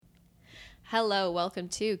Hello, welcome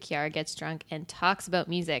to Kiara Gets Drunk and Talks About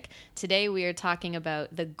Music. Today we are talking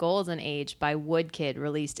about The Golden Age by Woodkid,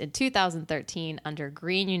 released in 2013 under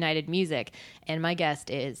Green United Music. And my guest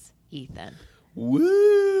is Ethan.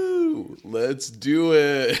 Woo! Let's do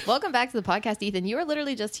it. Welcome back to the podcast, Ethan. You were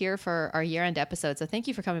literally just here for our year-end episode, so thank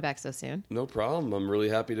you for coming back so soon. No problem. I'm really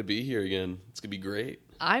happy to be here again. It's going to be great.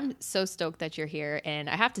 I'm so stoked that you're here, and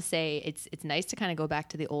I have to say it's nice to kind of go back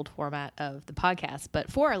to the old format of the podcast.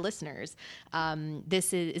 But for our listeners,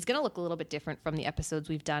 this is going to look a little bit different from the episodes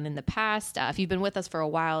we've done in the past. If you've been with us for a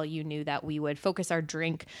while, you knew that we would focus our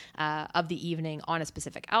drink of the evening on a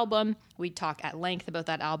specific album. We'd talk at length about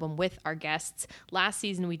that album with our guests. Last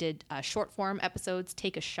season, we did short form episodes,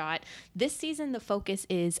 Take a Shot. This season, the focus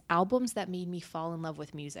is albums that made me fall in love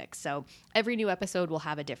with music. So every new episode will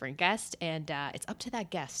have a different guest, and it's up to that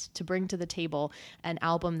guest to bring to the table an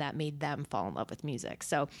album that made them fall in love with music.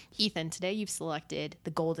 So Ethan, today you've selected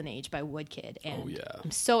The Golden Age by Woodkid, and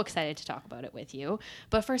I'm so excited to talk about it with you.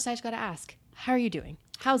 But first I just got to ask, how are you doing?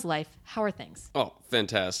 How's life? How are things? Oh,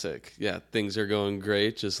 fantastic. Yeah, things are going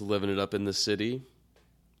great. Just living it up in the city.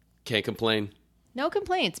 Can't complain. No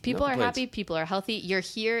complaints. People are happy. People are healthy. You're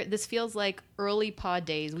here. This feels like early pod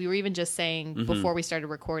days. We were even just saying before we started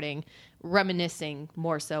recording, reminiscing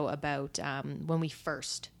more so about when we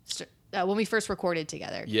first recorded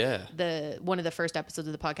together. Yeah. One of the first episodes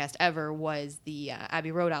of the podcast ever was the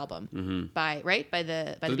Abbey Road album by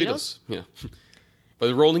the Beatles. Yeah. By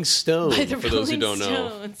the Rolling Stones, for those who don't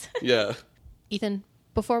know. Yeah. Ethan,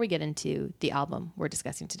 before we get into the album we're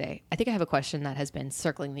discussing today, I think I have a question that has been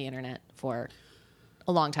circling the internet for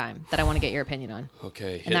a long time that I want to get your opinion on.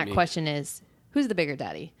 Okay. And that question is, who's the bigger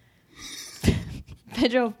daddy?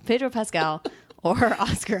 Pedro Pascal or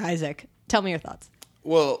Oscar Isaac? Tell me your thoughts.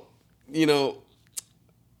 Well, you know,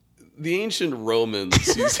 the ancient Romans.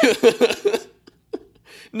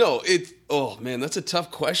 Oh man, that's a tough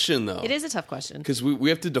question though. It is a tough question. Because we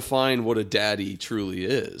have to define what a daddy truly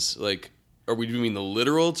is. Like, do we mean the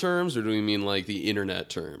literal terms or do we mean like the internet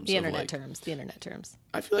terms? The internet terms.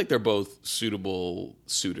 I feel like they're both suitable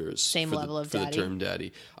suitors. Same level of daddy. For the term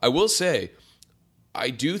daddy. I will say, I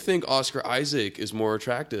do think Oscar Isaac is more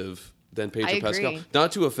attractive than Pedro Pascal.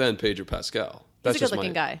 Not to offend Pedro Pascal. He's a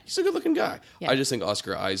good-looking guy. He's a good-looking guy. Yeah. I just think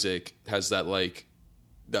Oscar Isaac has that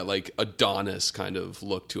Adonis kind of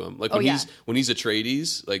look to him. Like when he's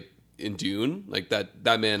Atreides, like in Dune, like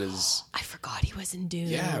that man is. I forgot he was in Dune.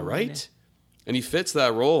 Yeah, right. And he fits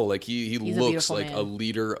that role. Like he looks like man. a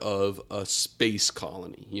leader of a space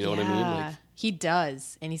colony. You know what I mean? Like, he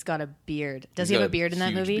does, and he's got a beard. Does he have a beard in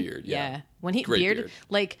that movie? Beard, yeah. When he Great beard.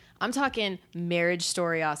 Like I'm talking Marriage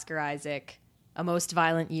Story, Oscar Isaac, A Most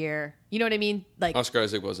Violent Year. You know what I mean? Like Oscar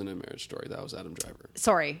Isaac wasn't in Marriage Story. That was Adam Driver.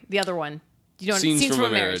 Sorry, the other one. You know, Scenes from a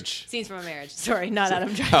Marriage. Scenes from a Marriage. Sorry, not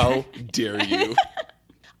Adam Driver. How dare you?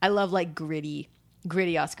 I love like gritty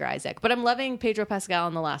Oscar Isaac, but I'm loving Pedro Pascal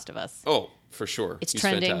in The Last of Us. Oh, for sure. It's He's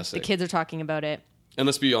trending. Fantastic. The kids are talking about it. And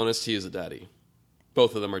let's be honest, he is a daddy.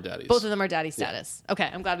 Both of them are daddies. Both of them are daddy status. Yeah. Okay,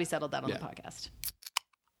 I'm glad we settled that on the podcast.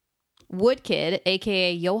 Woodkid,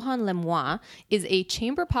 a.k.a. Johan Lemois, is a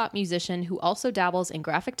chamber pop musician who also dabbles in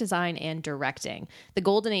graphic design and directing. The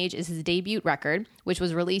Golden Age is his debut record, which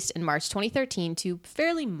was released in March 2013 to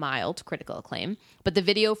fairly mild critical acclaim. But the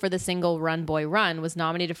video for the single Run Boy Run was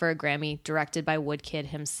nominated for a Grammy, directed by Woodkid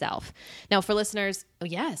himself. Now, for listeners,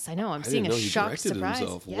 yes, I know, I'm seeing a shocked surprise.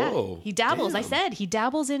 Himself. Yeah, Whoa, he dabbles. damn. I said he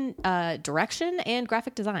dabbles in direction and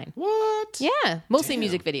graphic design. What? Yeah, mostly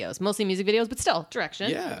music videos, but still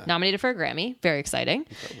direction. Yeah. Nominated for a Grammy. Very exciting.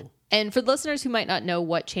 Incredible. And for listeners who might not know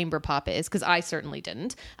what chamber pop is, because I certainly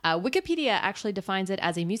didn't, Wikipedia actually defines it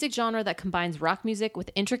as a music genre that combines rock music with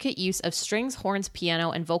intricate use of strings, horns,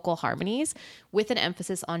 piano, and vocal harmonies with an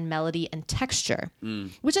emphasis on melody and texture,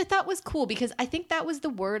 which I thought was cool because I think that was the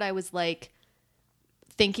word I was like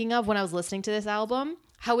thinking of when I was listening to this album.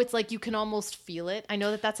 How it's like you can almost feel it. I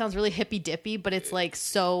know that sounds really hippy dippy, but it's like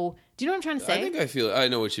so. Do you know what I'm trying to say? I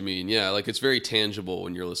know what you mean. Yeah, like it's very tangible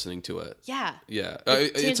when you're listening to it. Yeah. Yeah.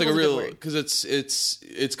 It's like a real, because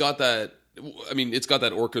it's got that. I mean, it's got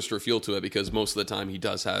that orchestra feel to it because most of the time he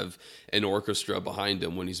does have an orchestra behind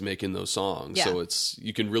him when he's making those songs. Yeah. So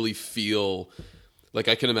you can really feel. Like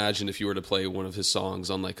I can imagine if you were to play one of his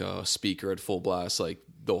songs on like a speaker at full blast, like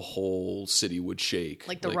the whole city would shake.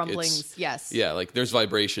 Like the rumblings, yes. Yeah, like there's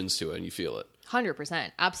vibrations to it and you feel it.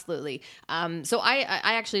 100%. Absolutely. So I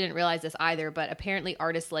actually didn't realize this either, but apparently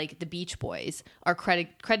artists like the Beach Boys are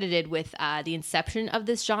credited with the inception of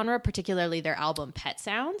this genre, particularly their album Pet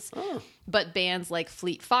Sounds. Oh. But bands like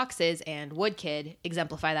Fleet Foxes and Woodkid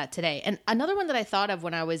exemplify that today. And another one that I thought of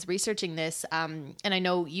when I was researching this, and I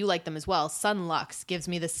know you like them as well, Sun Lux gives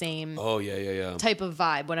me the same type of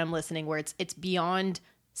vibe when I'm listening, where it's beyond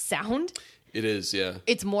sound. It is, yeah.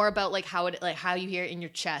 It's more about like how you hear it in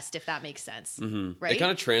your chest, if that makes sense, right? It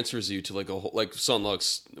kind of transfers you to like a whole, like Sun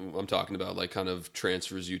Lux, I'm talking about, like kind of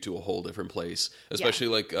transfers you to a whole different place. Especially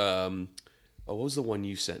like, what was the one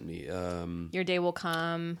you sent me? Your Day Will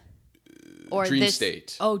Come. Or Dream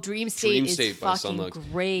State. Oh, Dream State is fucking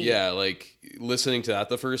great. Yeah, like listening to that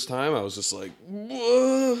the first time, I was just like,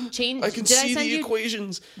 whoa, I can see the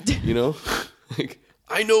equations, you know? Like,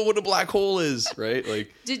 I know what a black hole is, right?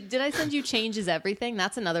 Like, did I send you Change Is Everything?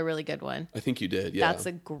 That's another really good one. I think you did, yeah. That's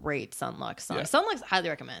a great Sun Lux song. Yeah. Sun Lux, highly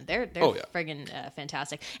recommend. They're friggin'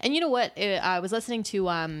 fantastic. And you know what? I was listening to,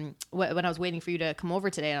 when I was waiting for you to come over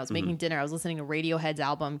today and I was making dinner, I was listening to Radiohead's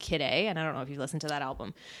album Kid A, and I don't know if you've listened to that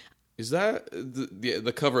album. Is that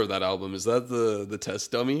the cover of that album? Is that the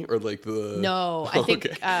test dummy or like the? No, I think.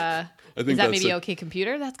 Okay. I think is that maybe OK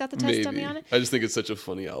Computer that's got the test dummy on it? I just think it's such a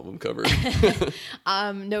funny album cover.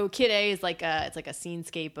 No, Kid A is like a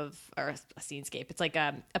scenescape It's like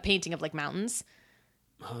a painting of like mountains.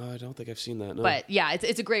 I don't think I've seen that. No. But yeah,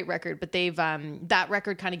 it's a great record. But they've that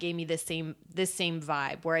record kind of gave me this same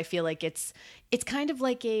vibe where I feel like it's kind of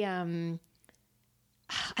like a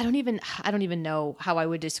I don't even know how I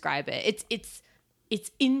would describe it.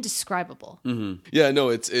 It's indescribable. Mm-hmm. Yeah, no,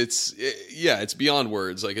 it's beyond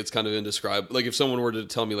words. Like it's kind of indescribable. Like if someone were to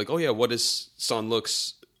tell me, like, oh yeah, what is Sun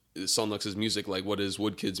Lux's music like? What is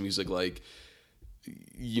Woodkid's music like?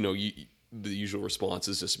 You know, the usual response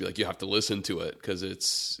is just to be like, you have to listen to it because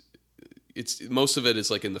it's most of it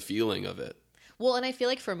is like in the feeling of it. Well, and I feel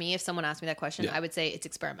like for me, if someone asked me that question, I would say it's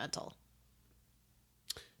experimental.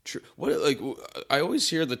 True. What, like, I always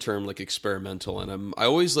hear the term like experimental, and I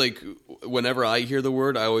always like whenever I hear the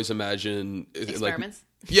word, I always imagine experiments.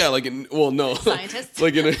 Like, yeah, like no scientists.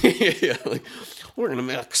 Like like we're gonna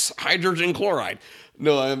mix hydrogen chloride.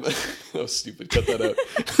 No, I'm stupid. Cut that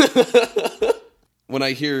out. When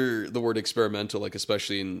I hear the word experimental, like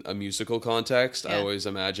especially in a musical context, I always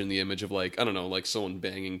imagine the image of like, I don't know, like someone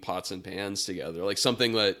banging pots and pans together, like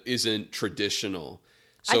something that isn't traditional.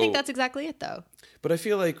 So, I think that's exactly it, though. But I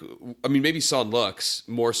feel like, I mean, maybe Sun Lux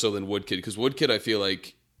more so than Woodkid, because Woodkid, I feel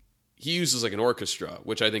like he uses like an orchestra,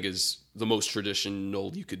 which I think is the most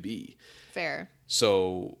traditional you could be. Fair.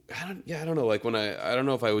 So I don't know. Like I don't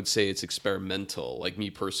know if I would say it's experimental, like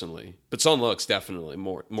me personally, but Sun Lux definitely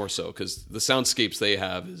more so because the soundscapes they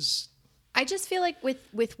have is. I just feel like with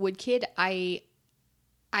Woodkid, I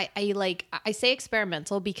say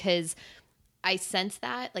experimental because I sense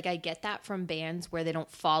that, like, I get that from bands where they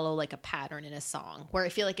don't follow like a pattern in a song, where I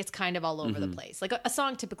feel like it's kind of all over the place. Like a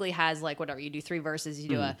song typically has like whatever, you do 3 verses,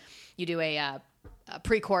 you do a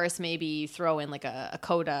pre-chorus, maybe you throw in like a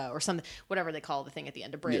coda or something, whatever they call the thing at the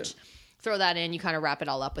end, a bridge. Yeah. Throw that in, you kind of wrap it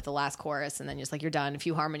all up with the last chorus, and then just like you're done. A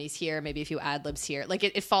few harmonies here, maybe a few ad-libs here. Like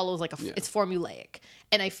it follows like it's formulaic.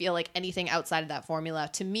 And I feel like anything outside of that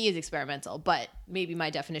formula to me is experimental, but maybe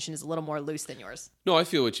my definition is a little more loose than yours. No, I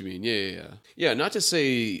feel what you mean. Yeah, not to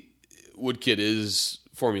say Woodkid is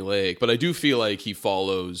formulaic, but I do feel like he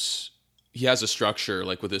has a structure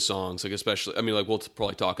like with his songs, like especially, I mean, like we'll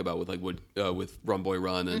probably talk about with like with Run Boy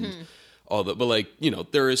Run and all that, but like, you know,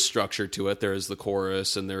 there is structure to it. There is the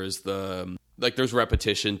chorus and there is the, like there's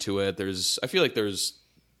repetition to it. I feel like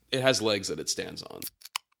it has legs that it stands on.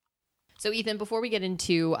 So Ethan, before we get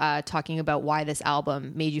into talking about why this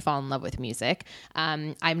album made you fall in love with music,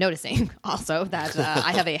 I'm noticing also that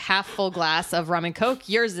I have a half full glass of rum and Coke.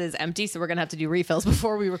 Yours is empty, so we're going to have to do refills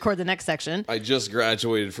before we record the next section. I just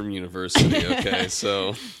graduated from university, okay,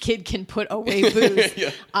 so... Kid can put away booze.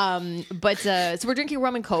 Yeah. So we're drinking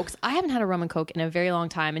rum and Cokes. I haven't had a rum and Coke in a very long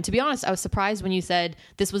time, and to be honest, I was surprised when you said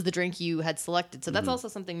this was the drink you had selected. So that's also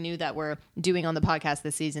something new that we're doing on the podcast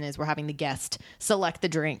this season, is we're having the guest select the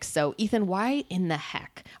drink. So Ethan, why in the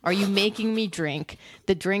heck are you making me drink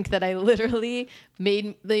the drink that I literally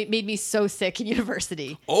made me so sick in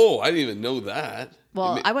university? Oh, I didn't even know that.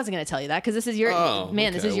 Well, I wasn't going to tell you that because this is your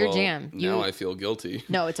This is your jam. Now I feel guilty.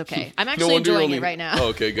 No, it's okay. I'm actually enjoying it right now. Oh,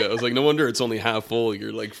 okay, good. I was like, no wonder it's only half full.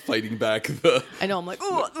 You're like fighting back the. I know. I'm like,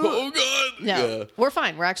 oh god. No, yeah. We're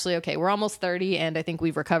fine. We're actually okay. We're almost 30, and I think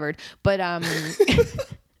we've recovered. But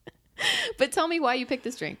But tell me why you picked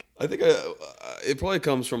this drink. I think it probably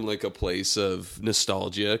comes from like a place of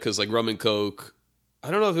nostalgia, because like rum and Coke, I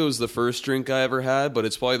don't know if it was the first drink I ever had, but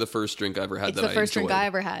it's probably the first drink I ever had It's that I the first drink enjoyed. I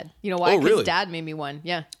ever had. You know why? Oh, Because really? Dad made me one.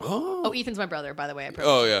 Yeah. Oh. Ethan's my brother, by the way.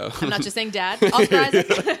 Oh, yeah. I'm not just saying Dad. Oscar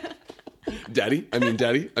Isaac. Daddy? I mean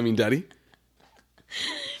daddy?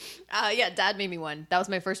 Yeah, Dad made me one. That was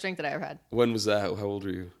my first drink that I ever had. When was that? How old were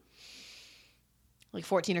you? Like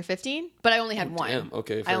 14 or 15, but I only had one. Damn,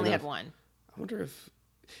 okay, I fair only enough. had one. I wonder if...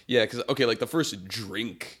 Yeah, because, okay, like the first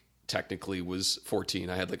drink technically was 14.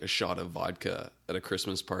 I had like a shot of vodka at a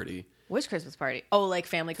Christmas party. Which Christmas party? Oh, like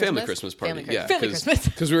family Christmas? Family Christmas party, yeah. Family Christmas.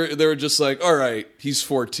 Because they were just like, all right, he's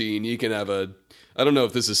 14. You can have a... I don't know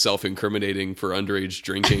if this is self-incriminating for underage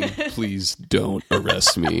drinking. Please don't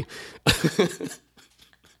arrest me.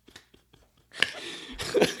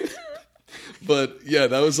 But yeah,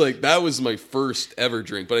 that was my first ever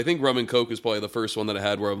drink. But I think rum and Coke was probably the first one that I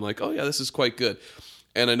had where I'm like, oh yeah, this is quite good.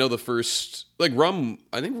 And I know the first, like rum,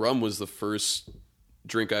 I think rum was the first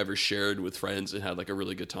drink I ever shared with friends and had like a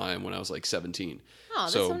really good time when I was like 17. Oh,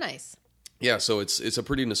 that's so nice. Yeah, so it's a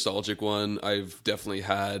pretty nostalgic one. I've definitely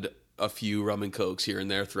had a few rum and Cokes here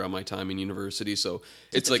and there throughout my time in university. So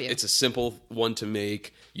it's like, it's a simple one to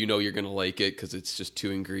make. You know you're going to like it because it's just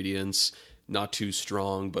 2 ingredients. Not too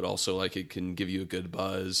strong, but also like it can give you a good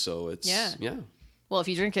buzz. So it's yeah. Well, if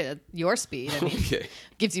you drink it at your speed, I mean, Okay.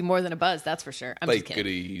 gives you more than a buzz, that's for sure. I'm just Take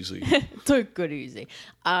kidding. it easy. Take it easy.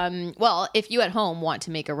 Well, if you at home want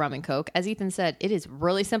to make a rum and Coke, as Ethan said, it is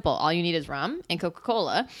really simple. All you need is rum and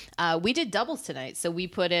Coca-Cola. We did doubles tonight. So we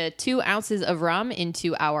put 2 ounces of rum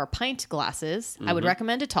into our pint glasses. I would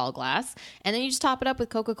recommend a tall glass. And then you just top it up with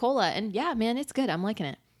Coca-Cola. And yeah, man, it's good. I'm liking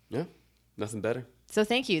it. Yeah, nothing better. So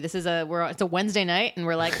thank you. This is it's a Wednesday night and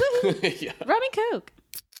we're like, woohoo, Yeah. rum and Coke.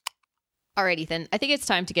 All right, Ethan, I think it's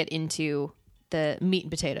time to get into the meat and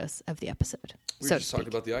potatoes of the episode. We so were just talking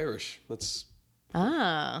about the Irish. That's...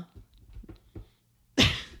 I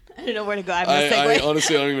don't know where to go. I'm going to segue. I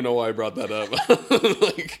honestly don't even know why I brought that up.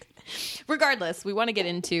 Like, Regardless, we want to get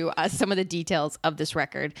into some of the details of this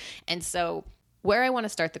record. And so where I want to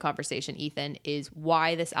start the conversation, Ethan, is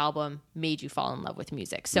why this album made you fall in love with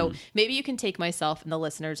music. So maybe you can take myself and the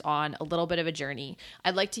listeners on a little bit of a journey.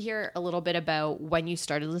 I'd like to hear a little bit about when you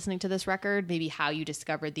started listening to this record, maybe how you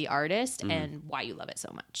discovered the artist and why you love it so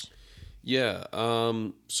much. yeah.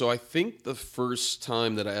 So I think the first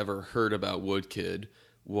time that I ever heard about Woodkid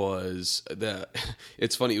was that...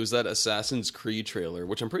 It's funny. It was that Assassin's Creed trailer,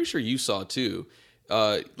 which I'm pretty sure you saw too.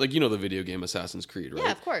 Like, you know, the video game Assassin's Creed, right?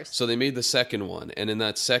 Yeah, of course. So they made the second one. And in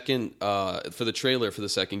that second, for the trailer for the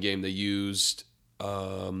second game, they used,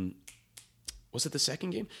 was it the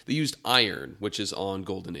second game? They used Iron, which is on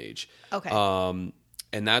Golden Age. Okay.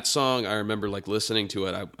 And that song, I remember like listening to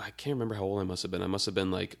it. I can't remember how old I must have been. I must have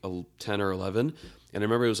been like 10 or 11. And I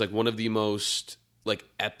remember it was like one of the most like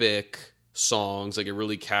epic songs. Like it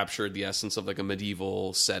really captured the essence of like a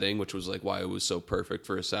medieval setting, which was like why it was so perfect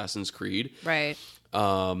for Assassin's Creed. Right.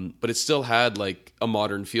 But it still had like a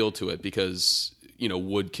modern feel to it because, you know,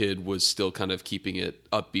 Woodkid was still kind of keeping it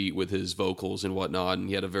upbeat with his vocals and whatnot. And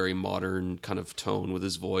he had a very modern kind of tone with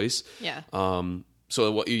his voice. Yeah.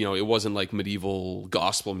 So, you know, it wasn't like medieval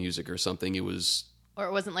gospel music or something. It was... Or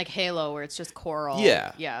it wasn't like Halo where it's just choral.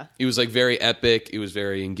 Yeah. Yeah. It was like very epic. It was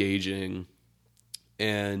very engaging.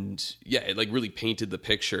 And yeah, it like really painted the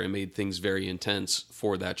picture and made things very intense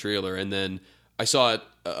for that trailer. And then I saw it.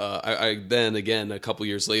 Then again, a couple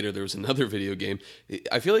years later, there was another video game.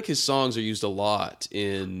 I feel like his songs are used a lot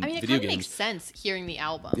in I mean, it video kind of games. makes sense hearing the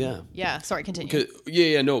album. Yeah. Yeah. Sorry, continue.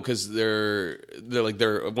 Because they're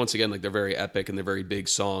once again like they're very epic and they're very big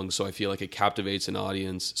songs. So I feel like it captivates an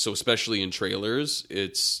audience. So especially in trailers,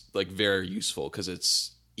 it's like very useful because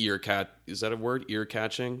it's is that a word? Ear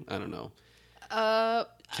catching? I don't know.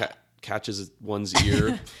 Catches one's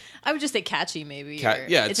ear. I would just say catchy, maybe.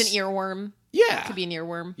 Yeah, it's an earworm. Yeah, It could be an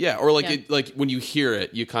earworm. Yeah, or like Yeah. it, like when you hear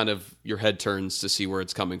it, you kind of your head turns to see where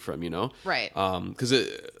it's coming from, you know? Right. Because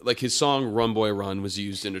like his song "Run Boy Run" was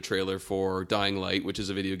used in a trailer for Dying Light, which is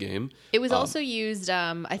a video game. It was also used,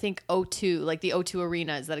 I think, O2, like the O2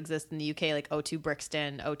 arenas that exist in the UK, like O2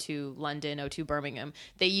 Brixton, O2 London, O2 Birmingham.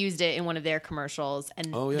 They used it in one of their commercials,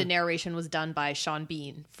 and the narration was done by Sean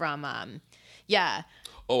Bean from, yeah.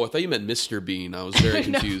 Oh, I thought you meant Mr. Bean. I was very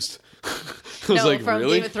confused. I was No, like, from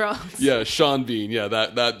really? Game of Thrones. Yeah, Sean Bean. Yeah,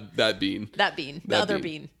 that Bean. That bean. The That other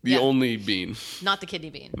bean. The Yeah. only bean. Not the kidney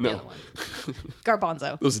bean. No. The other one.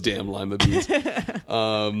 Garbanzo. Those damn lima beans.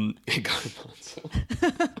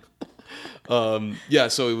 Garbanzo. Yeah,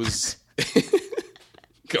 so it was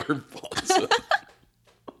Garbanzo.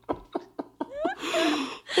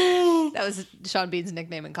 That was Sean Bean's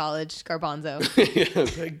nickname in college, Garbanzo. Yeah,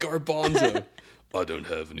 hey, Garbanzo. I don't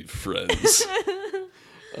have any friends.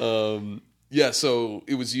 Yeah, so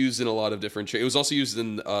it was used in a lot of different. It was also used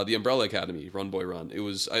in the Umbrella Academy, Run Boy Run. It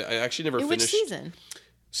was. I actually never In which finished season?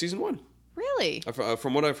 season 1. Really?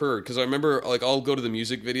 From what I've heard, because I remember, like, I'll go to the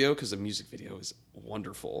music video because the music video is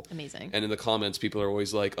wonderful, Amazing. and in the comments, people are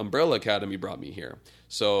always like, "Umbrella Academy brought me here."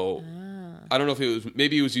 So I don't know if it was,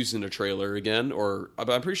 maybe it was used in a trailer again, but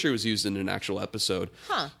I'm pretty sure it was used in an actual episode.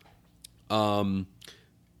 Huh.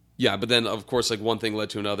 Yeah, but then of course, like, one thing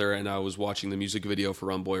led to another, and I was watching the music video for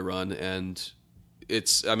Run Boy Run, and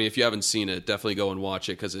it's, I mean, if you haven't seen it, definitely go and watch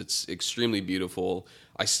it because it's extremely beautiful.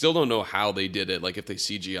 I still don't know how they did it, like if they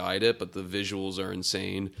CGI'd it, but the visuals are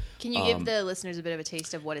insane. Can you give the listeners a bit of a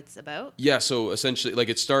taste of what it's about? Yeah, so essentially, like,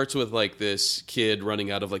 it starts with like this kid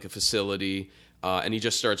running out of like a facility, and he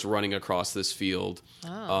just starts running across this field,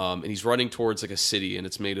 and he's running towards like a city, and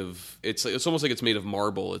it's made of, it's almost like it's made of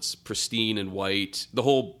marble. It's pristine and white. The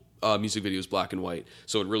whole music video is black and white,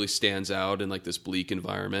 so it really stands out in like this bleak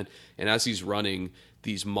environment. And as he's running,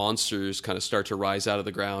 these monsters kind of start to rise out of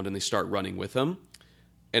the ground, and they start running with him.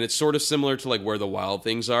 And it's sort of similar to like Where the Wild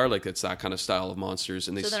Things Are, like it's that kind of style of monsters.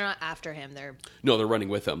 And So they're not after him. They're running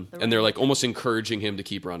with him, and they're like almost encouraging him to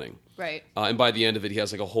keep running. right. And by the end of it, he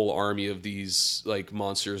has like a whole army of these like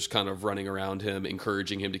monsters kind of running around him,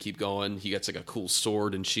 encouraging him to keep going. He gets like a cool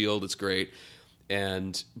sword and shield. It's great.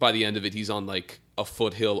 And by the end of it, he's on like a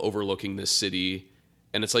foothill overlooking this city,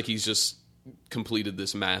 and it's like he's just completed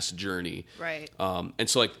this mass journey. Right. And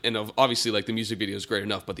so like, and obviously like the music video is great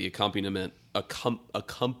enough, but the accompaniment,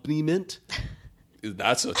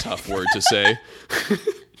 that's a tough word to say.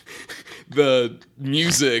 The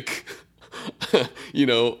music,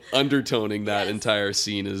 undertoning that entire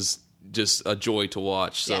scene is just a joy to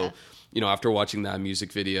watch. So, after watching that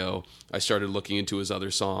music video, I started looking into his other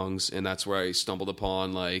songs, and that's where I stumbled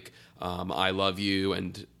upon like, I Love You,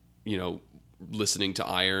 and, listening to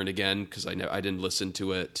Iron again, because I didn't listen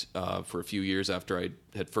to it for a few years after I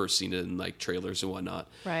had first seen it in like trailers and whatnot.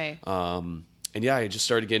 Right. And yeah, I just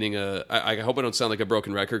started getting I hope I don't sound like a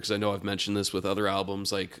broken record, because I know I've mentioned this with other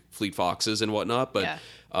albums like Fleet Foxes and whatnot, but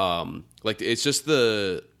like it's just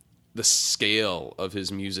the scale of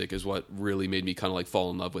his music is what really made me kind of like fall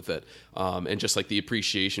in love with it, and just like the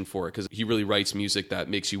appreciation for it, because he really writes music that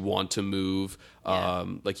makes you want to move.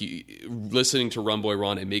 Listening to Run Boy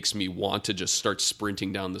Run, it makes me want to just start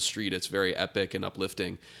sprinting down the street. It's very epic and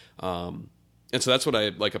uplifting. And so that's what I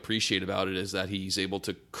like appreciate about it, is that he's able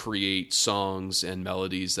to create songs and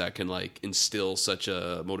melodies that can like instill such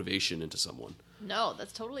a motivation into someone. No,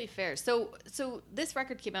 that's totally fair. So this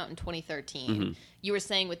record came out in 2013. Mm-hmm. You were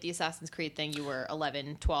saying with the Assassin's Creed thing, you were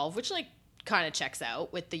 11, 12, which like kind of checks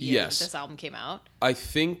out with the year that this album came out. I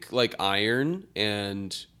think like Iron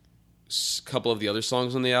and a couple of the other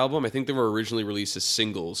songs on the album, I think they were originally released as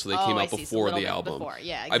singles, so they came out before the album. Before.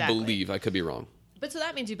 Yeah, exactly. I believe. I could be wrong. But so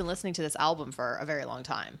that means you've been listening to this album for a very long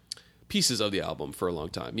time. Pieces of the album for a long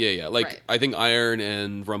time. Yeah. Like, right. I think Iron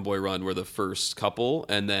and Run Boy Run were the first couple,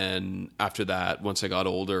 and then after that, once I got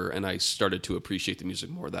older and I started to appreciate the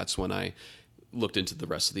music more, that's when I looked into the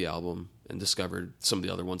rest of the album and discovered some of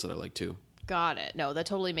the other ones that I like too. Got it. No, that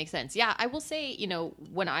totally makes sense. Yeah, I will say,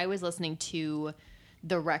 when I was listening to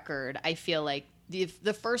the record, I feel like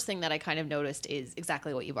the first thing that I kind of noticed is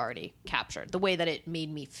exactly what you've already captured, the way that it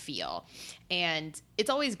made me feel. And it's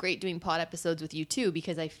always great doing pod episodes with you too,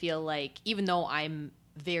 because I feel like even though I'm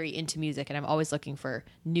very into music and I'm always looking for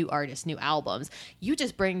new artists, new albums, you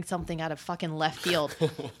just bring something out of fucking left field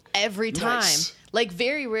every time. Nice. Like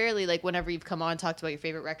very rarely, like whenever you've come on and talked about your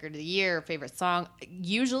favorite record of the year or favorite song,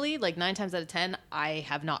 usually like 9 times out of 10, I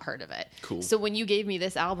have not heard of it. Cool. So when you gave me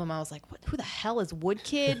this album, I was like, who the hell is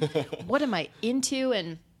Woodkid? What am I into,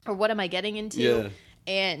 or what am I getting into? Yeah.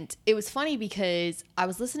 And it was funny because I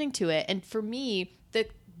was listening to it, and for me,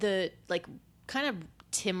 the like kind of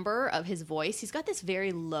timbre of his voice, he's got this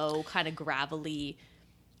very low, kind of gravelly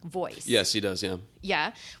voice. Yes, he does, yeah.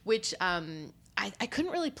 Yeah, which I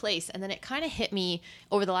couldn't really place, and then it kind of hit me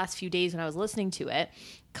over the last few days when I was listening to it.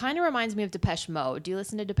 Kind of reminds me of Depeche Mode. Do you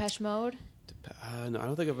listen to Depeche Mode? No, I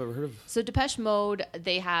don't think I've ever heard of. So Depeche Mode,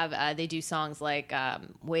 they do songs like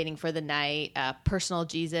Waiting for the Night, Personal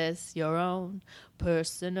Jesus, Your Own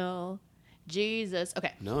Personal Jesus.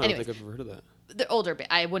 Okay. No, I don't think I've ever heard of that. They're older, but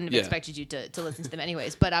I wouldn't have expected you to listen to them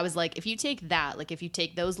anyways. But I was like, if you take that, like if you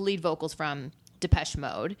take those lead vocals from Depeche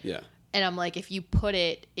Mode, and I'm like, if you put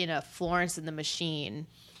it in a Florence and the Machine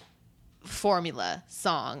formula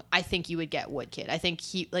song, I think you would get Woodkid. I think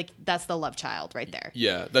that's the love child right there.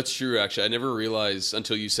 Yeah, that's true. Actually, I never realized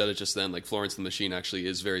until you said it just then. Like Florence and the Machine actually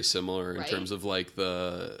is very similar in terms of like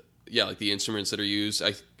the instruments that are used.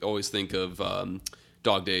 I always think of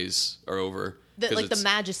Dog Days Are Over. The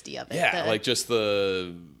majesty of it. Yeah, like just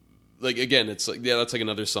the like, again, it's like, yeah, that's like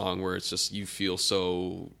another song where it's just, you feel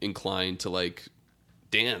so inclined to like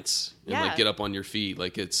dance and like get up on your feet.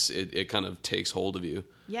 Like it kind of takes hold of you.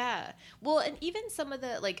 Yeah. Well, and even some of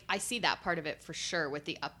the, like, I see that part of it for sure with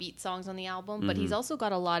the upbeat songs on the album, but he's also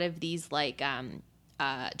got a lot of these like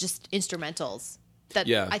just instrumentals that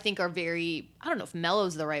I think are very, I don't know if mellow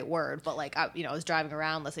is the right word, but like, I was driving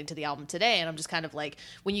around listening to the album today, and I'm just kind of like,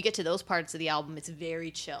 when you get to those parts of the album, it's very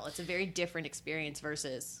chill. It's a very different experience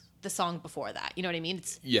versus the song before that. You know what I mean?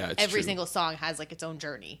 It's every single song has like its own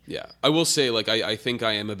journey. Yeah. I will say, like, I think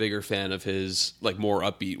I am a bigger fan of his like more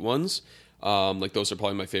upbeat ones. Like those are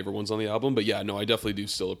probably my favorite ones on the album, but yeah, no, I definitely do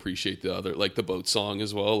still appreciate the other, like the boat song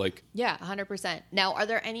as well. Like, yeah, 100%. Now, are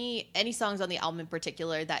there any songs on the album in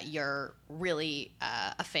particular that you're really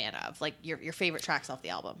a fan of, like your favorite tracks off the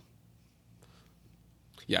album?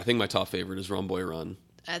 Yeah, I think my top favorite is Run Boy Run.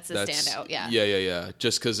 That's a standout. Yeah. Yeah.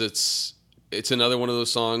 Just because it's another one of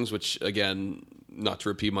those songs, which, again, not to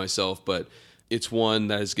repeat myself, but it's one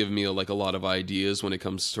that has given me a lot of ideas when it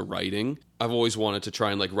comes to writing. I've always wanted to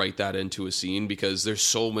try and like write that into a scene, because there's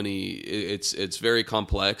so many, it's very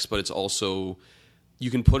complex, but it's also, you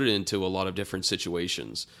can put it into a lot of different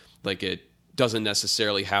situations. Like, it doesn't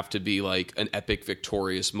necessarily have to be like an epic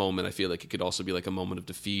victorious moment. I feel like it could also be like a moment of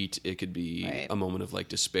defeat. It could be a moment of like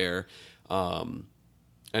despair. And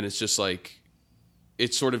it's just like,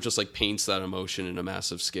 it sort of just like paints that emotion in a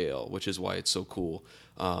massive scale, which is why it's so cool.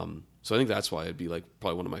 So I think that's why it'd be like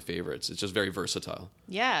probably one of my favorites. It's just very versatile.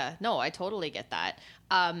 Yeah, no, I totally get that.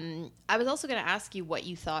 I was also going to ask you what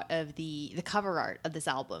you thought of the cover art of this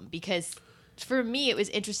album, because for me it was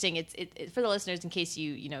interesting. It's for the listeners, in case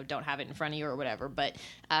you don't have it in front of you or whatever, but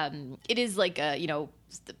it is like a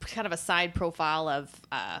kind of a side profile of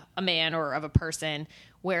a man or of a person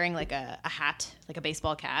wearing like a hat, like a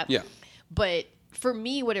baseball cap. Yeah. But for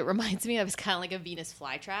me, what it reminds me of is kind of like a Venus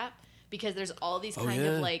flytrap, because there's all these kind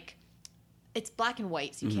of like, it's black and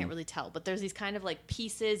white, so you can't really tell, but there's these kind of like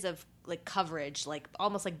pieces of like coverage, like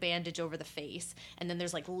almost like bandage over the face, and then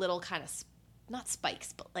there's like little kind of not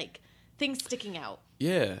spikes, but like things sticking out.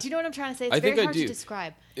 Yeah. Do you know what I'm trying to say? It's very hard to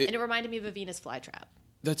describe. And it reminded me of a Venus flytrap.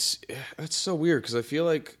 That's so weird, because I feel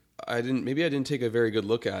like I didn't take a very good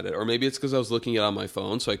look at it, or maybe it's because I was looking at it on my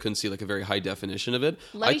phone, so I couldn't see like a very high definition of it.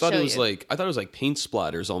 I thought it was like paint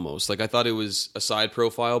splatters almost. Like, I thought it was a side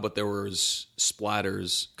profile, but there was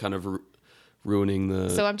splatters kind of ruining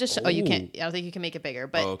the. So I'm just. You can't. I don't think you can make it bigger,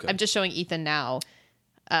 but I'm just showing Ethan now.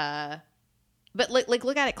 But like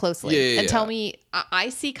look at it closely and tell me. I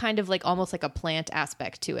see kind of like almost like a plant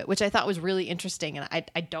aspect to it, which I thought was really interesting, and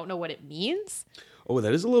I don't know what it means. Oh,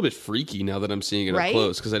 that is a little bit freaky now that I'm seeing it up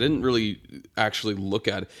close, because I didn't really actually look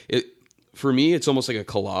at it. For me, it's almost like a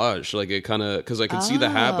collage. Like, it kind of, because I can see the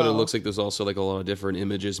hat, but it looks like there's also like a lot of different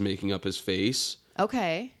images making up his face.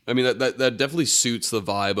 Okay. I mean, that definitely suits the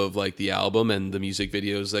vibe of like the album and the music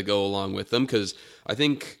videos that go along with them, because I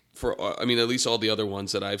think at least all the other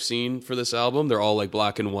ones that I've seen for this album, they're all like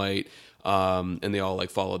black and white. And they all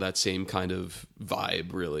like follow that same kind of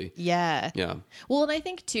vibe, really. Yeah. Yeah. Well, and I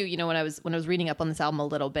think too, when I was reading up on this album a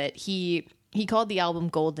little bit, he called the album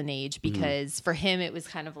Golden Age because for him it was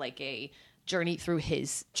kind of like a journey through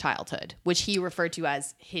his childhood, which he referred to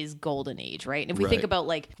as his golden age, right? And if we think about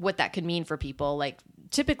like what that could mean for people, like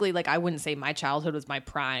typically, like, I wouldn't say my childhood was my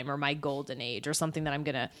prime or my golden age or something that I'm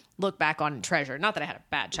going to look back on and treasure. Not that I had a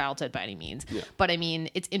bad childhood by any means, but I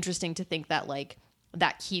mean, it's interesting to think that like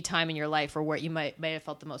that key time in your life, or where you might have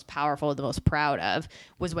felt the most powerful or the most proud of,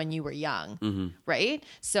 was when you were young, right?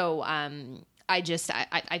 So I just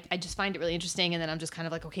find it really interesting, and then I'm just kind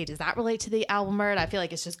of like, okay, does that relate to the album art? I feel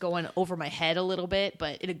like it's just going over my head a little bit,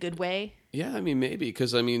 but in a good way. Yeah, I mean, maybe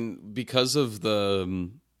because of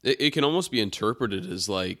the it can almost be interpreted as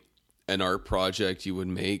like an art project you would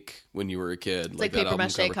make when you were a kid, it's like paper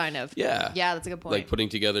mache kind of. Yeah, that's a good point. Like putting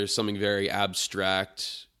together something very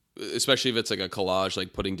abstract. Especially if it's like a collage,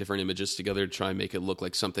 like putting different images together to try and make it look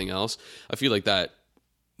like something else. I feel like that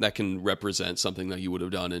can represent something that you would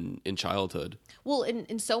have done in childhood. Well,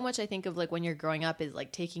 and so much I think of like when you're growing up is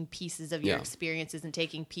like taking pieces of your experiences and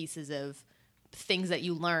taking pieces of things that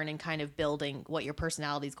you learn and kind of building what your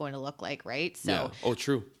personality is going to look like, right? So, Oh,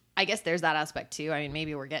 true. I guess there's that aspect too. I mean,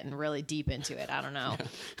 maybe we're getting really deep into it. I don't know.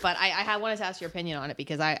 But I wanted to ask your opinion on it,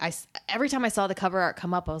 because I every time I saw the cover art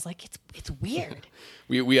come up, I was like, it's weird.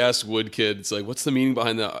 We asked Wood Kids, like, what's the meaning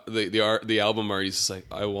behind the album art? He's just like,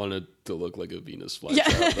 I wanted to look like a Venus flytrap.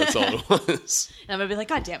 Yeah. That's all it was. And I'm going to be like,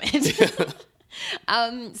 God damn it.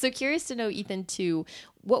 So curious to know, Ethan, too,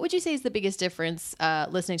 what would you say is the biggest difference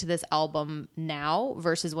listening to this album now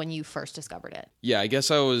versus when you first discovered it? Yeah, I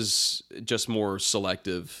guess I was just more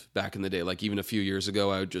selective back in the day. Like, even a few years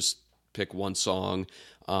ago, I would just pick one song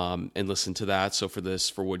and listen to that. So for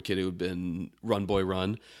Woodkid, it would have been Run Boy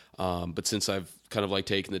Run. But since I've kind of like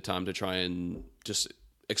taken the time to try and just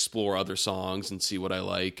explore other songs and see what I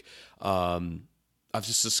like, I've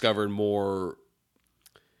just discovered more.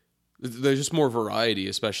 There's just more variety,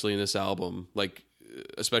 especially in this album. Like,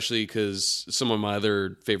 especially because some of my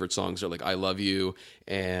other favorite songs are like "I Love You"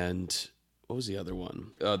 and what was the other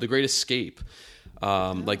one? "The Great Escape."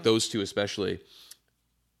 Like those two, especially.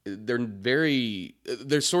 They're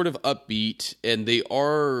sort of upbeat, and they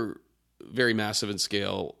are very massive in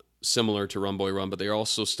scale, similar to Run Boy Run, but they're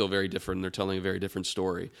also still very different. They're telling a very different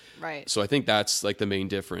story. Right. So I think that's like the main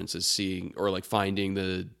difference, is seeing or like finding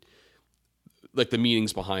the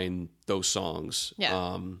meanings behind those songs.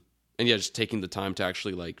 Yeah. And yeah, just taking the time to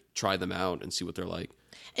actually like try them out and see what they're like.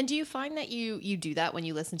 And do you find that you do that when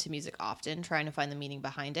you listen to music often, trying to find the meaning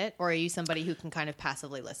behind it? Or are you somebody who can kind of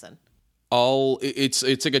passively listen?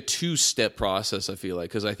 It's like a two-step process, I feel like,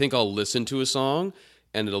 because I think I'll listen to a song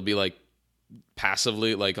and it'll be like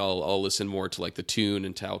passively, like I'll listen more to like the tune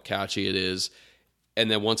and to how catchy it is. And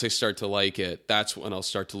then once I start to like it, that's when I'll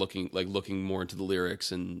start to looking more into the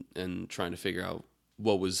lyrics and trying to figure out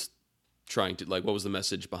what was the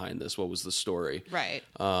message behind this? What was the story? Right.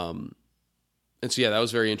 And so, yeah, that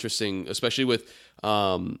was very interesting, especially with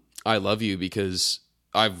 "I Love You," because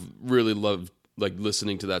I've really loved like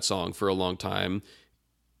listening to that song for a long time.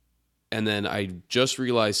 And then I just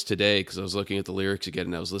realized today, because I was looking at the lyrics again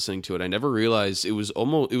and I was listening to it, I never realized it was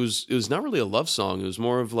not really a love song. It was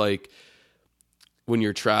more of like when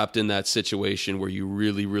you're trapped in that situation where you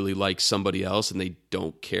really, really like somebody else and they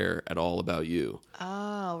don't care at all about you.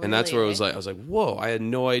 Oh, really? And that's where I was like, whoa, I had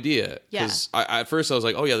no idea. Yeah. Because at first I was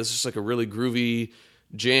like, oh yeah, this is just like a really groovy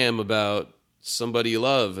jam about somebody you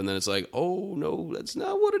love. And then it's like, oh no, that's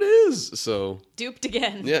not what it is. So duped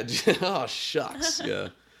again. yeah. Oh, shucks. Yeah.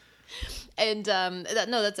 And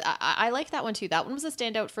I like that one too. That one was a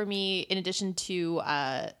standout for me. In addition to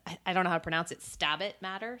I don't know how to pronounce it. Stab At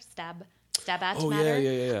Matter. Oh,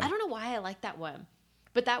 yeah. I don't know why I like that one,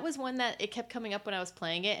 but that was one that it kept coming up when I was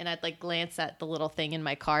playing it, and I'd like glance at the little thing in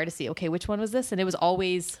my car to see, okay, which one was this, and it was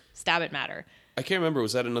always Stab At Matter. I can't remember.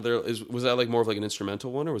 Was that was that like more of like an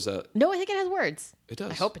instrumental one, or was that? No, I think it has words. It does.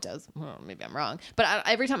 I hope it does. Well, maybe I'm wrong, but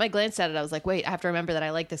every time I glanced at it, I was like, wait, I have to remember that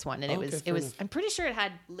I like this one, and it was. Enough. I'm pretty sure it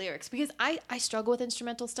had lyrics, because I struggle with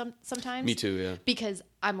instrumental sometimes. Me too. Yeah. Because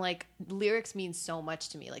I'm like, lyrics mean so much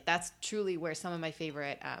to me. Like, that's truly where some of my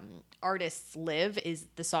favorite artists live, is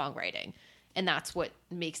the songwriting. And that's what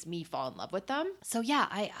makes me fall in love with them. So yeah,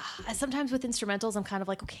 I sometimes with instrumentals, I'm kind of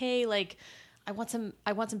like, okay, like I want some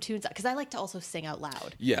tunes, because I like to also sing out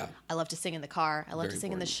loud. Yeah. I love to sing in the car. I love to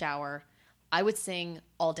sing in the shower. I would sing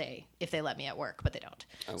all day if they let me at work, but they don't.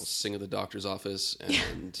 I will sing at the doctor's office,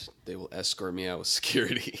 and they will escort me out with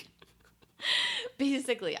security.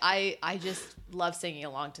 Basically, I just love singing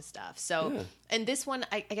along to stuff. So, yeah. And this one,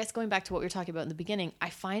 I guess going back to what we were talking about in the beginning, I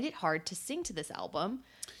find it hard to sing to this album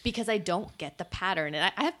because I don't get the pattern.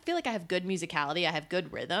 And I feel like I have good musicality. I have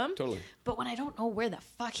good rhythm. Totally. But when I don't know where the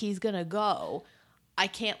fuck he's going to go, I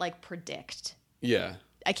can't like predict. Yeah.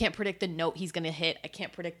 I can't predict the note he's going to hit. I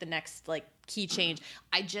can't predict the next like key change.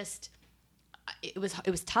 It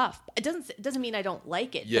was tough. It doesn't mean I don't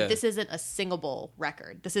like it, but this isn't a singable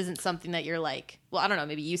record. This isn't something that you're like, well, I don't know,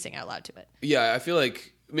 maybe you sing out loud to it. Yeah, I feel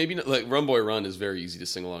like maybe like Run Boy Run is very easy to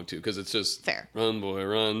sing along to, because it's just fair. Run Boy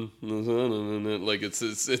Run, like it's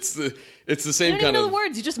the same you kind don't even know of the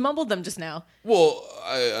words. You just mumbled them just now. Well,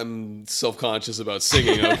 I'm self-conscious about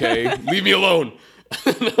singing. Okay, leave me alone.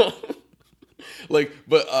 Like,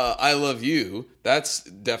 but I Love You. That's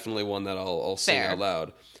definitely one that I'll sing out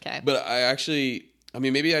loud. Okay. But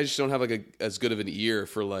maybe I just don't have like as good of an ear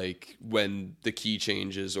for like when the key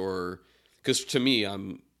changes, or because to me,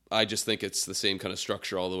 I just think it's the same kind of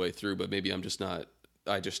structure all the way through. But maybe I'm just not.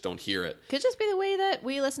 I just don't hear it. Could just be the way that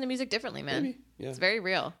we listen to music differently, man. Maybe, yeah. It's very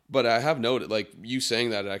real. But I have noted, like you saying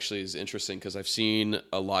that actually is interesting, because I've seen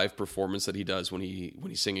a live performance that he does when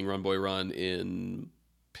he's singing Run Boy Run in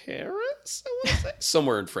Paris, I want to say,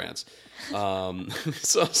 somewhere in France,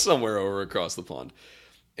 so somewhere over across the pond.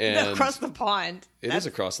 And no, across the pond. It is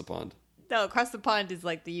across the pond. No, across the pond is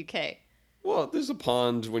like the UK. Well, there's a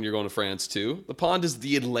pond when you're going to France too. The pond is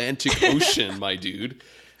the Atlantic Ocean, my dude.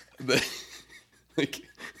 There's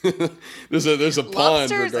a pond.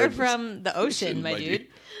 Lobsters are from the ocean, my dude.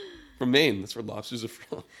 From Maine. That's where lobsters are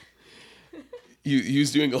from. He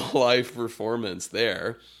was doing a live performance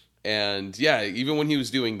there. And yeah, even when he was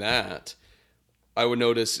doing that, I would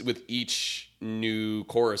notice with each new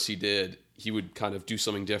chorus he did, he would kind of do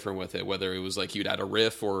something different with it, whether it was like he would add a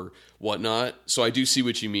riff or whatnot. So I do see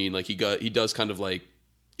what you mean. Like he does kind of like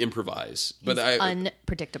improvise. He's But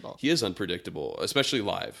unpredictable. he is unpredictable, especially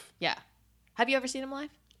live. Yeah. Have you ever seen him live?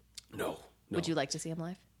 No. Would you like to see him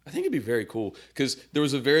live? I think it'd be very cool because there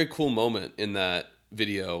was a very cool moment in that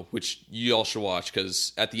video, which you all should watch,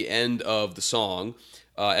 because at the end of the song,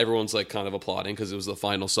 everyone's like kind of applauding because it was the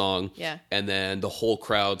final song. Yeah. And then the whole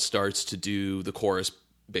crowd starts to do the chorus,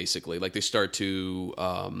 basically. Like they start to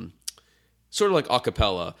sort of like a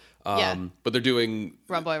cappella. But they're doing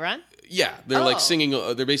Run Boy Run? Yeah, they're like Oh. singing.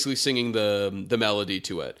 They're basically singing the melody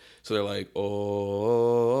to it. So they're like,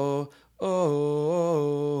 oh,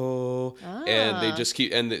 oh, and they just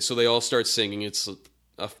keep. So they all start singing. It's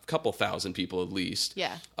a couple thousand people at least.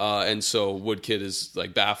 Yeah. And so Woodkid is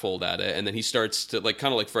like baffled at it, and then he starts to like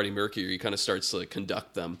kind of like Freddie Mercury. He kind of starts to like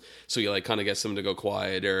conduct them. So he like kind of gets them to go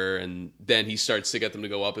quieter, and then he starts to get them to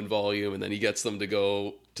go up in volume, and then he gets them to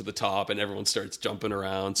go to the top, and everyone starts jumping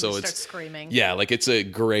around. So Start it's screaming. yeah, like it's a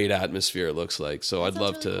great atmosphere. It looks like. So I'd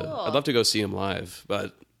love really to. cool. I'd love to go see him live,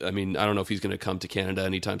 but I mean, I don't know if he's going to come to Canada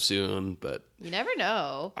anytime soon. But You never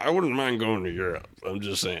know. I wouldn't mind going to Europe. I'm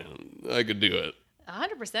just saying, I could do it.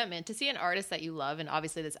 100%, man. To see an artist that you love, and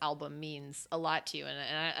obviously this album means a lot to you, and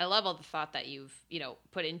I love all the thought that you've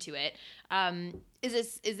put into it.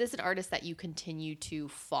 Is this an artist that you continue to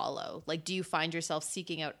follow? Like, do you find yourself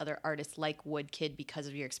seeking out other artists like Woodkid because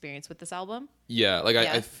of your experience with this album? Yeah, like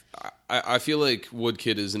Yeah. I feel like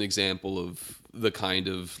Woodkid is an example of the kind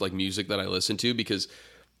of like music that I listen to, because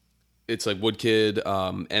it's like Woodkid,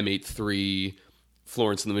 M83,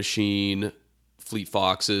 Florence and the Machine, Fleet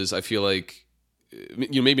Foxes. I feel like,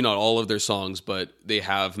 maybe not all of their songs, but they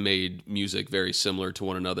have made music very similar to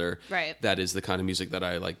one another. Right. That is the kind of music that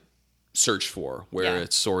I like search for, where Yeah.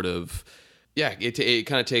 it's sort of, it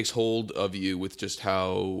kind of takes hold of you with just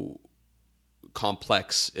how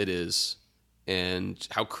complex it is and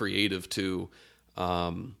how creative too.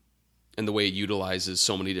 And the way it utilizes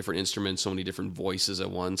so many different instruments, so many different voices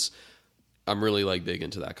at once. I'm really like big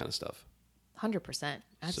into that kind of stuff. 100%.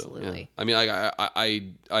 Absolutely. So, yeah. I mean,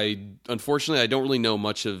 I unfortunately I don't really know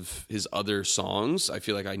much of his other songs. I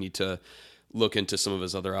feel like I need to look into some of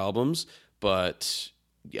his other albums, but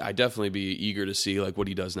yeah, I'd definitely be eager to see like what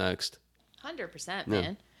he does next. 100%,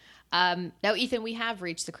 man. Now, Ethan, we have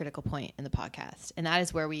reached the critical point in the podcast, and that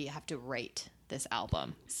is where we have to rate this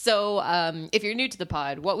album. So if you're new to the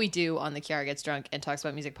pod, what we do on the Kiara Gets Drunk and Talks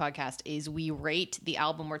About Music podcast is we rate the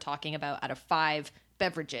album we're talking about out of 5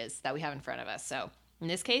 beverages that we have in front of us. So in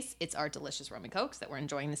this case, it's our delicious rum and cokes that we're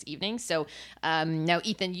enjoying this evening. So now,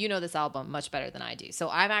 Ethan, you know this album much better than I do. So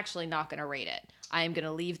I'm actually not going to rate it. I am going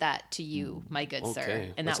to leave that to you, my good sir.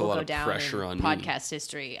 Okay. And That's that a will lot go of down pressure in on me. podcast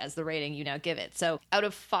history as the rating you now give it. So out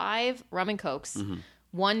of 5 rum and cokes,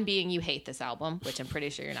 1 being you hate this album, which I'm pretty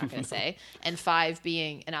sure you're not going to say, and 5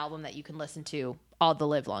 being an album that you can listen to all the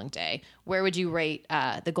live long day, where would you rate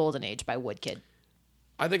The Golden Age by Woodkid?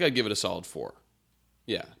 I think I'd give it a solid 4.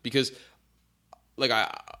 Yeah, because like I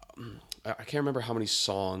can't remember how many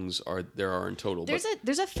songs there are in total. There's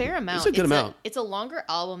a fair amount. There's a good amount. It's a longer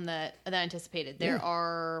album than anticipated. There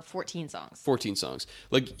are 14 songs. 14 songs.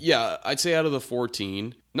 Like, yeah, I'd say out of the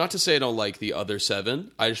 14, not to say I don't like the other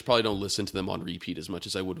 7, I just probably don't listen to them on repeat as much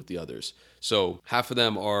as I would with the others. So half of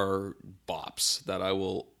them are bops that I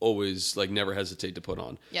will always, like, never hesitate to put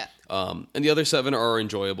on. Yeah. And the other 7 are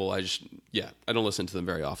enjoyable. I don't listen to them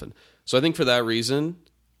very often. So I think for that reason,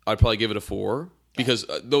 I'd probably give it a 4. Because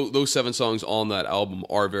those 7 songs on that album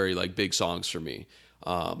are very like big songs for me.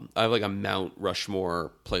 I have like a Mount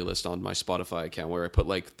Rushmore playlist on my Spotify account where I put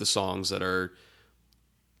like the songs that are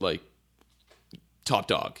like top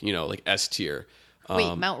dog, like S tier.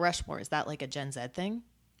 Wait, Mount Rushmore, is that like a Gen Z thing?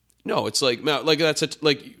 No, it's like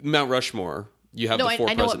Mount Rushmore. You have No, the 4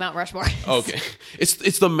 I know what presidents. Mount Rushmore is. Okay,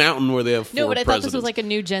 it's the mountain where they have 4 No, but I thought presidents. this was like a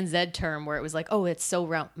new Gen Z term where it was like, oh, it's so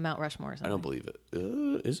Mount Rushmore or something. I don't believe it.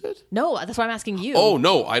 Is it? No, that's why I'm asking you. Oh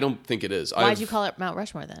no, I don't think it is. Why'd you call it Mount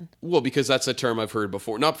Rushmore then? Well, because that's a term I've heard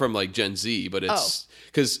before, not from like Gen Z, but it's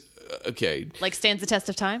because Like stands the test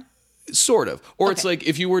of time? sort of. Or it's Okay. like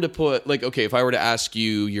if you were to put like, okay, if I were to ask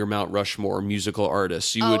you your Mount Rushmore musical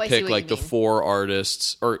artists, you would I see pick what like you the mean. 4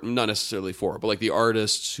 artists, or not necessarily 4, but like the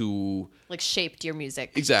artists who Like shaped your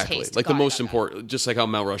music exactly taste. like Got the it, most got it. important. Just like how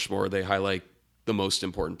Mount Rushmore, they highlight the most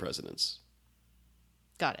important presidents.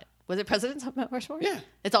 Got it. Was it presidents on Mount Rushmore? Yeah.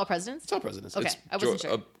 It's all presidents? It's all presidents. Okay, It's I wasn't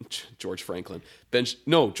sure. George Franklin. George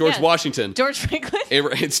Yeah. Washington. George Franklin?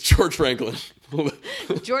 It's George Franklin.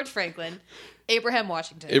 George Franklin. Abraham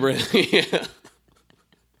Washington. Abraham. Yeah.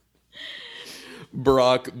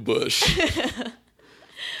 Barack Bush.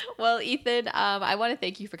 Well, Ethan, I want to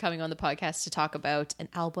thank you for coming on the podcast to talk about an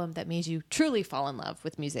album that made you truly fall in love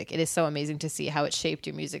with music. It is so amazing to see how it shaped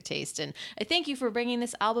your music taste. And I thank you for bringing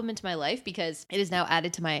this album into my life because it is now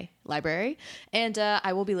added to my library and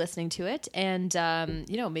I will be listening to it. And,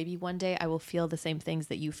 maybe one day I will feel the same things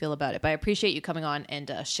that you feel about it. But I appreciate you coming on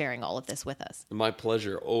and sharing all of this with us. My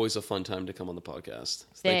pleasure. Always a fun time to come on the podcast.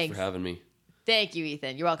 Thanks for having me. Thank you,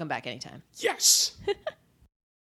 Ethan. You're welcome back anytime. Yes.